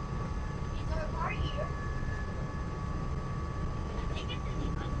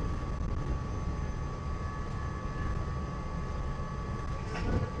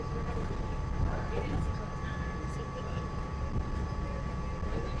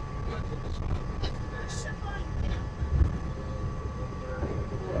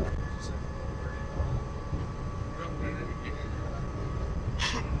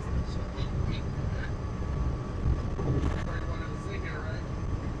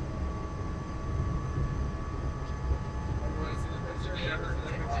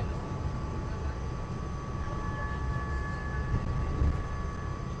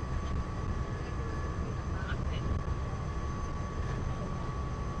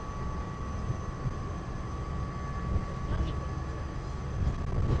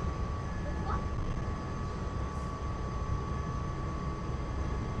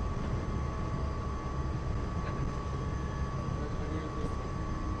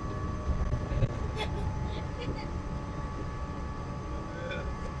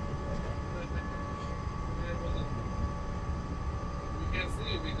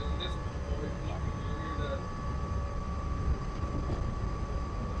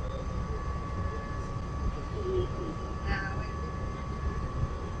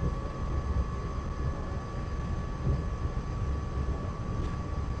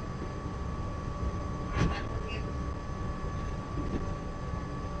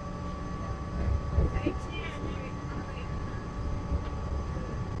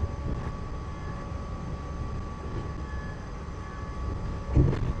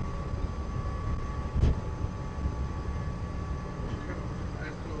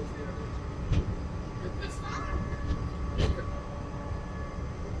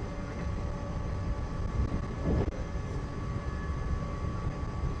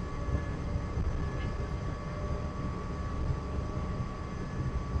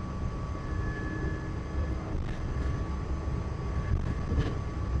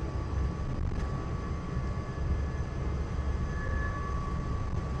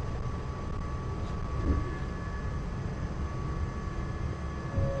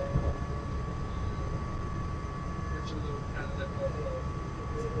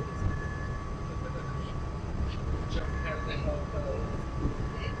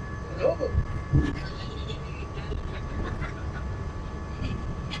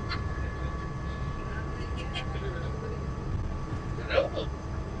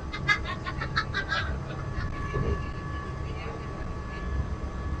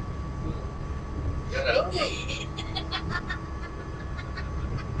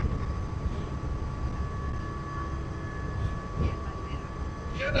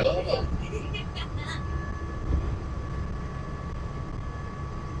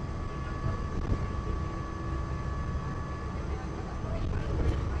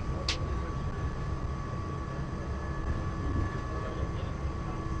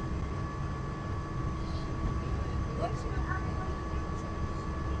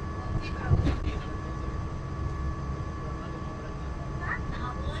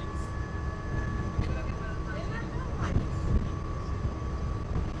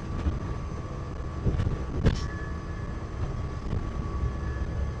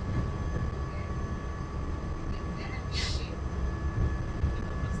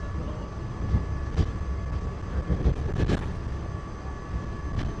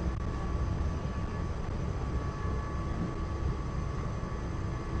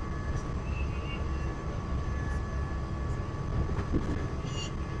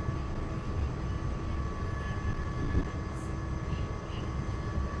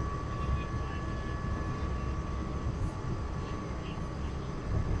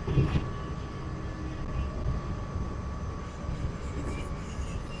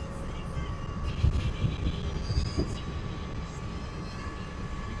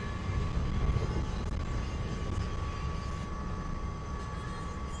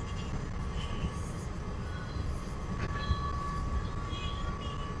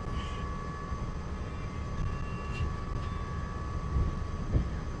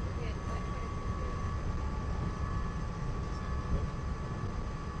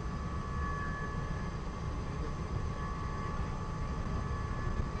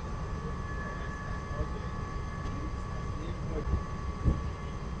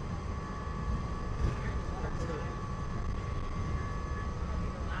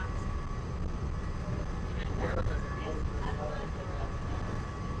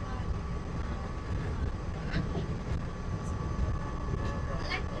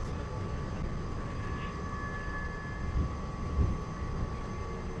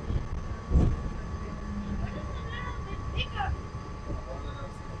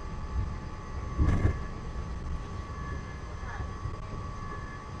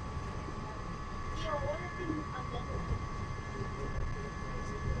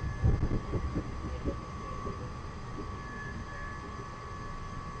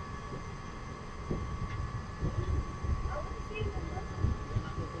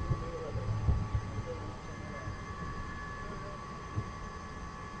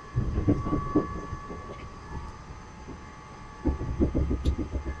 Don't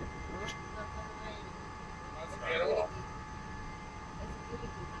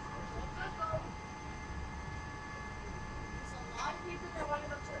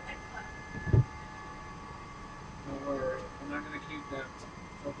worry, I'm not gonna keep them.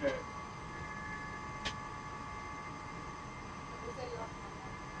 Okay.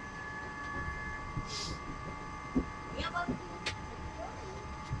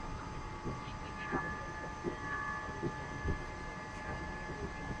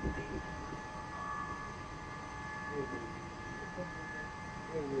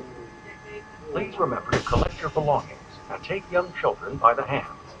 Please remember to collect your belongings and take young children by the hands.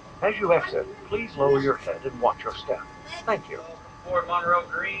 As you exit, please lower your head and watch your step. Thank you. Board Monorail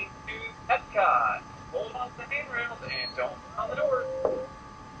Green to Epcot. Hold on to the handrails and don't on the door.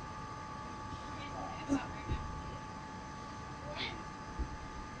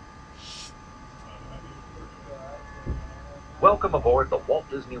 Welcome aboard the Walt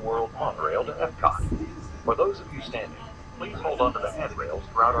Disney World Monorail to Epcot. For those of you standing, please hold onto the handrails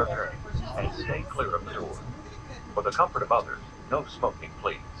throughout our journey and stay clear of the door. For the comfort of others, no smoking,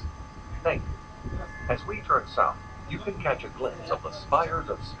 please. Thank you. As we turn south, you can catch a glimpse of the spires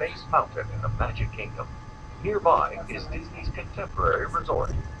of Space Mountain in the Magic Kingdom. Nearby is Disney's contemporary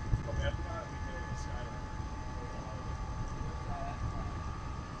resort.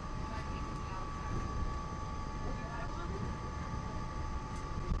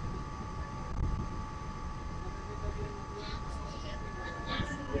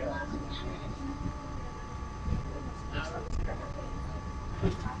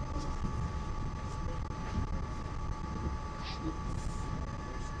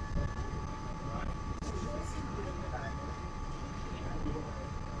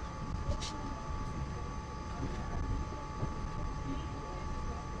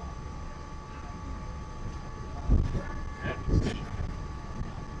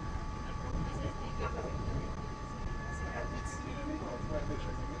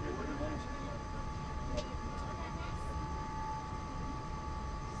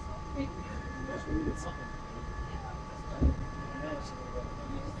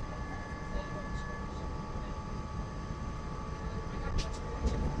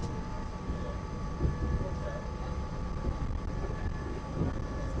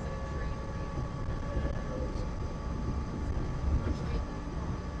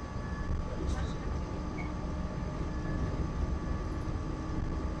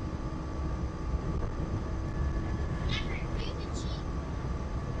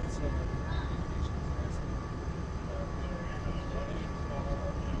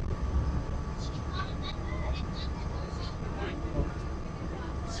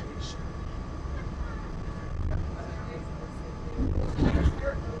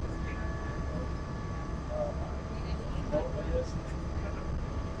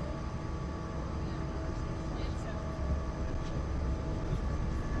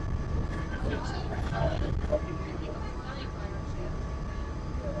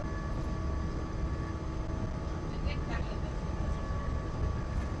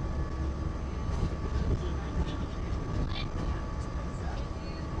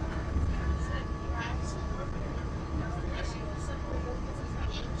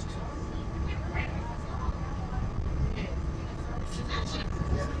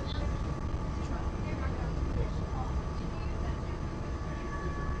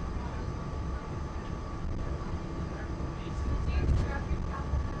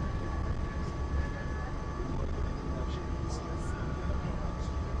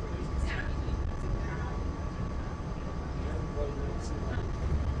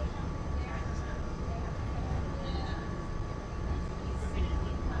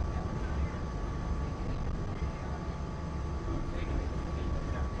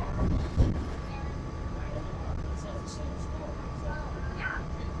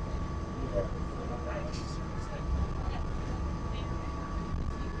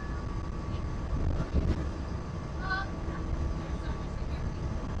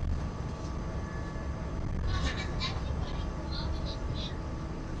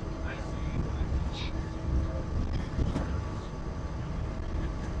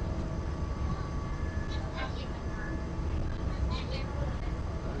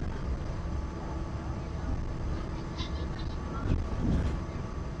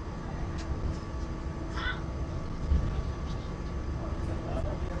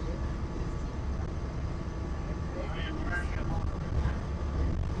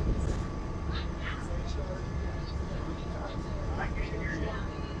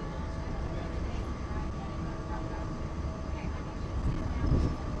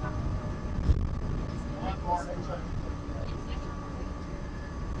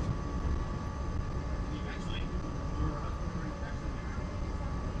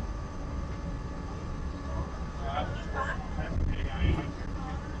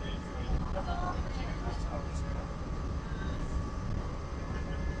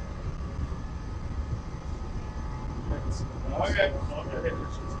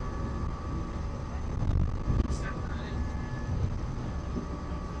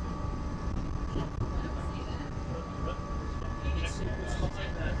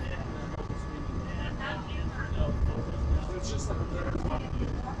 It's just like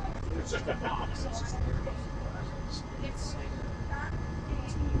it's just a box. It's just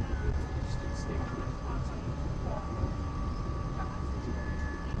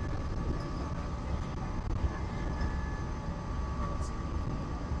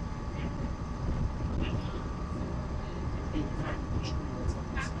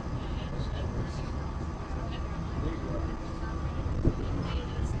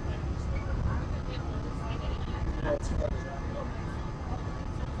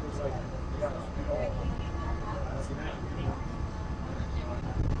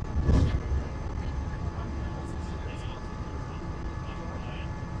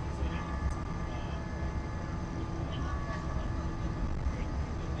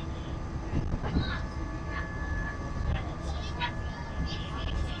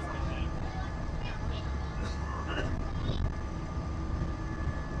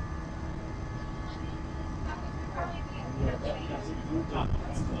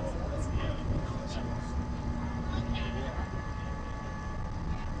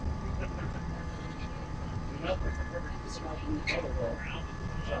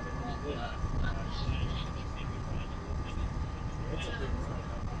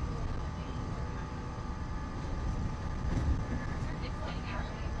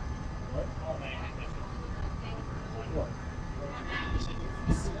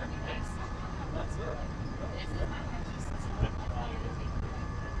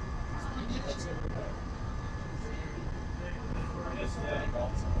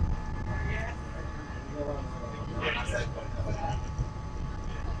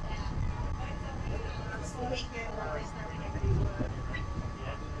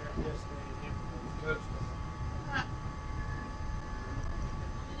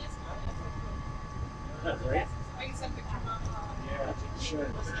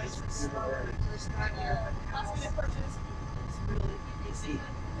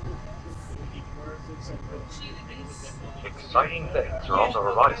Exciting things are on the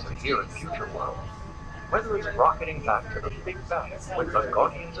horizon here in Future World. Whether it's rocketing back to the Big Bang with the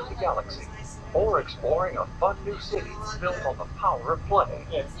Guardians of the Galaxy, or exploring a fun new city built on the power of play,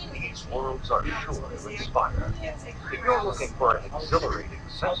 these worlds are sure to inspire. If you're looking for an exhilarating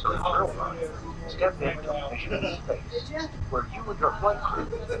sensory thrill ride, step into Mission Space, where you and your flight crew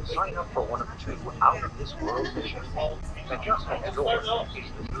can sign up for one of 2 out-of-this-world missions. And just next door is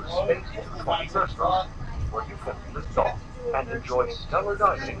the new Space 220 restaurant, where you can lift off and enjoy stellar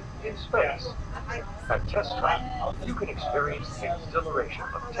dining in space. At Test Track, you can experience the exhilaration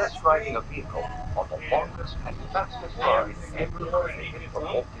of test driving a vehicle on the longest and fastest ride ever created for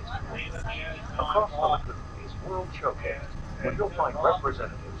Walt Disney World. Across the lagoon is World Showcase, where you'll find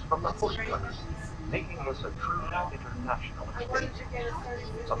representatives from the host countries, making this a true international experience.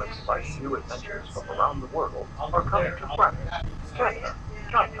 Some exciting new adventures from around the world are coming to France, Canada,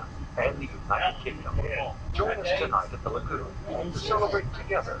 China, and the United Kingdom. Join us tonight at the lagoon to celebrate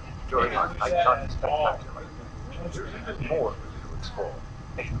together during our nighttime spectacular. There's even more for you to explore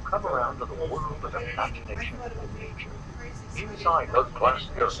as you come around to the world of imagination and nature. Inside those glass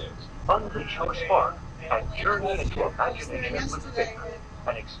pyramids, unleash your spark and journey into imagination with Dick,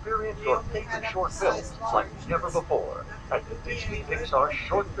 and experience your favorite short films like never before at the Disney Pixar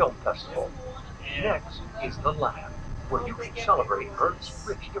Short Film Festival. Next is the Land, where you can celebrate Earth's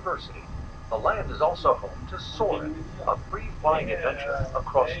rich diversity. The Land is also home to Soarin', a free-flying adventure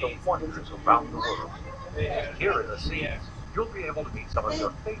across the wonders around the world. And here in the seas, you'll be able to meet some of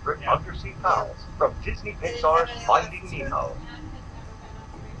your favorite undersea pals from Disney Pixar's Finding Nemo.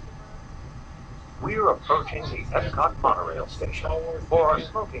 We're approaching the Epcot Monorail station. For our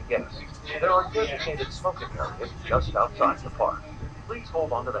smoking guests, there are designated smoking areas just outside the park. Please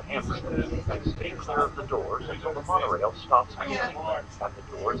hold on to the handbrake and stay clear of the doors until the monorail stops completely and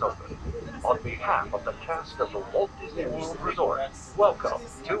the doors open. On behalf of the cast of the Walt Disney World Resort, welcome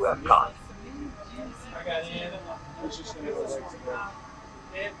to Epcot. I got in. It's just going to go like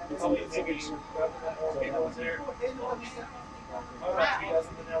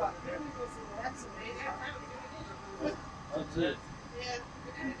That's it.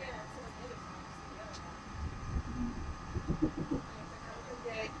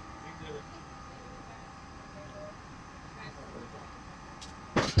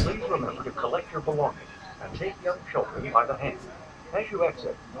 Please remember to collect your belongings and take young children by the hand. As you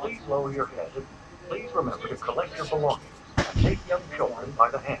exit, please lower your head and please remember to collect your belongings and take young children by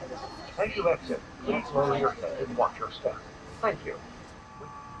the hand. As you exit, please lower your head and watch your step. Thank you.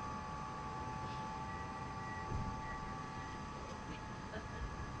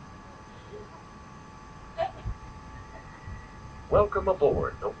 Welcome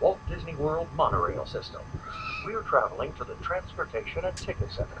aboard the Walt Disney World Monorail system. We are traveling to the Transportation and Ticket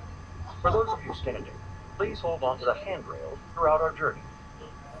Center. For those of you standing, please hold on to the handrails throughout our journey.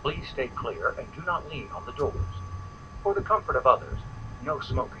 Please stay clear and do not lean on the doors. For the comfort of others, no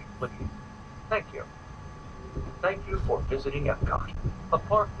smoking, please. Thank you. Thank you for visiting Epcot, a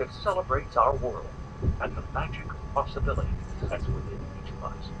park that celebrates our world and the magic of possibility that's within each of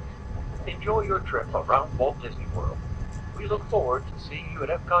us. Enjoy your trip around Walt Disney World. We look forward to seeing you at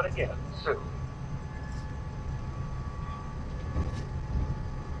Epcot again soon.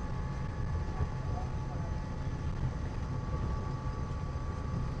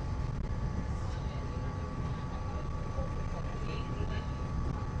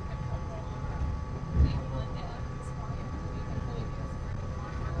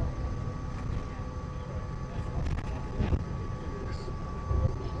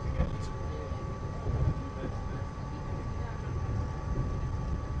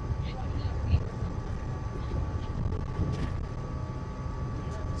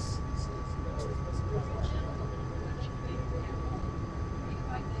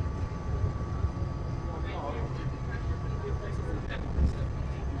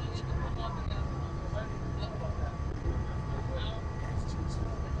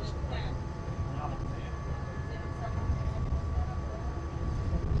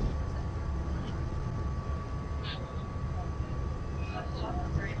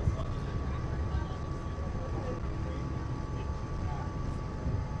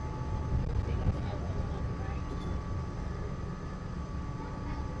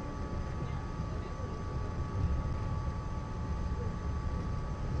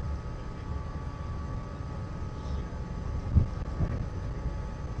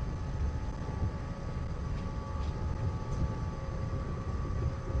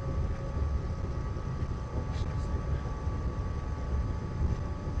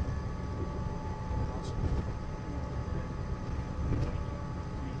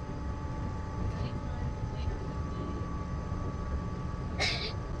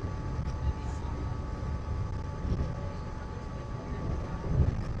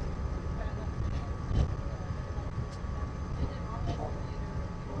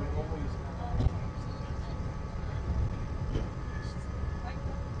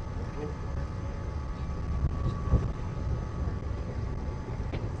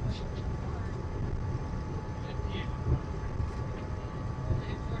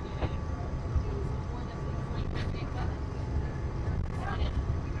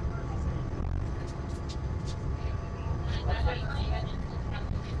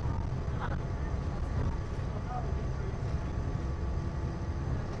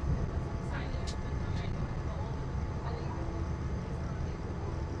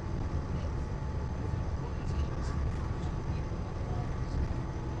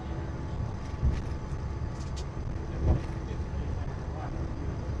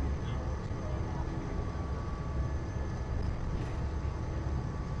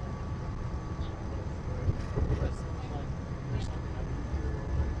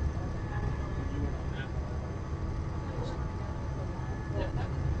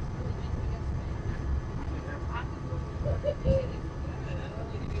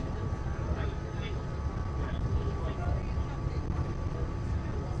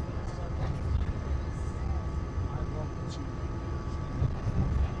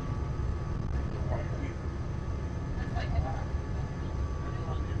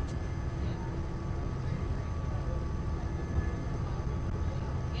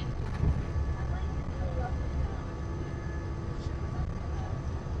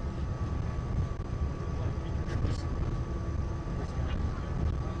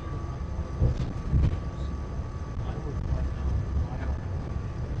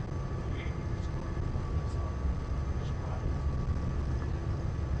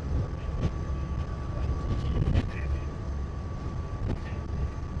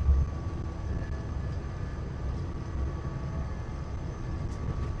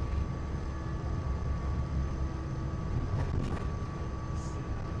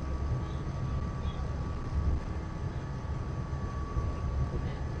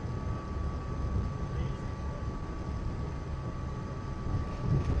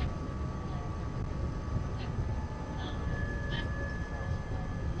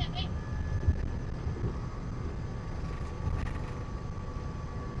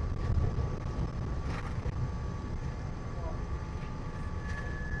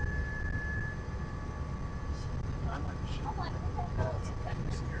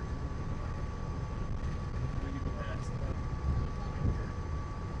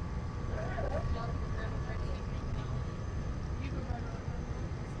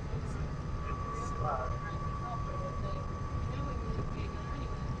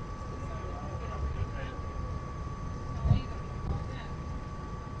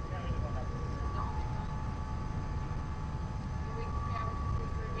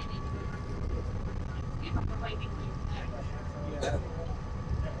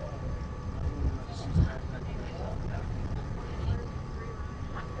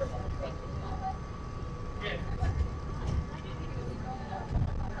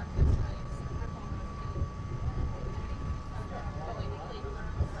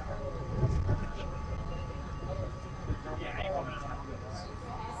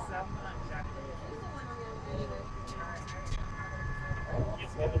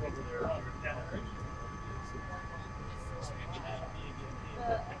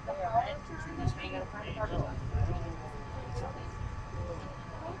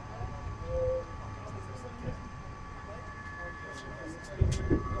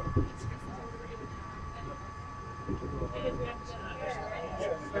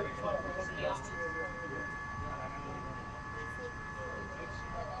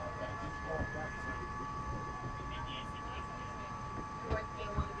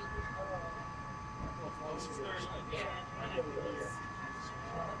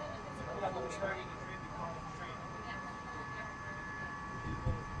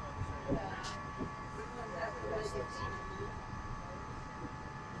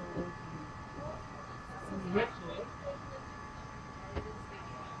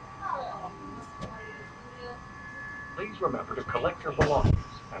 remember to collect your belongings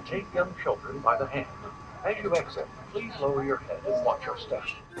and take young children by the hand. As you exit, please lower your head and watch your step.